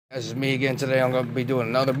This is me again. Today I'm going to be doing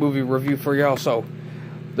another movie review for y'all. So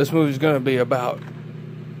this movie is going to be about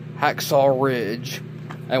Hacksaw Ridge.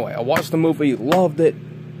 Anyway, I watched the movie, loved it.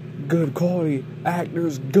 Good quality,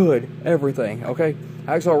 actors, good, everything, okay?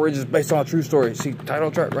 Hacksaw Ridge is based on a true story. See,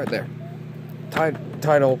 title track right there.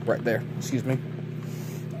 Title right there, excuse me.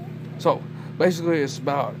 So, basically it's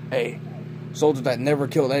about a soldier that never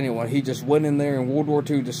killed anyone. He just went in there in World War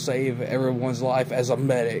II to save everyone's life as a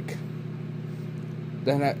medic.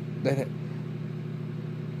 Then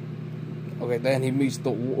he meets the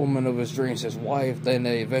woman of his dreams, his wife. Then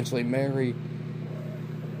they eventually marry.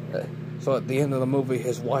 So at the end of the movie,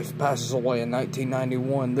 his wife passes away in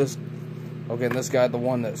 1991. This guy, the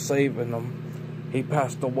one that's saving them, he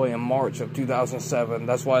passed away in March of 2007.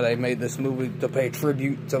 That's why they made this movie, to pay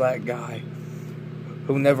tribute to that guy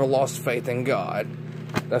who never lost faith in God.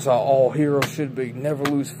 That's how all heroes should be. Never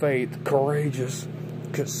lose faith. Courageous.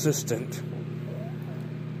 Consistent.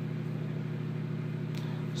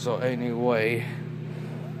 So anyway,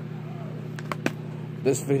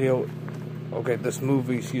 this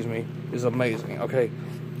movie, excuse me, is amazing, okay?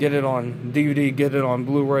 Get it on DVD, get it on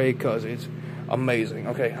Blu-ray, because it's amazing,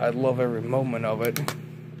 okay? I love every moment of it,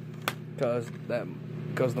 because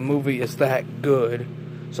the movie is that good.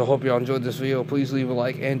 So hope y'all enjoyed this video. Please leave a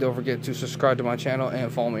like, and don't forget to subscribe to my channel,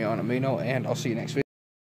 and follow me on Amino, and I'll see you next video.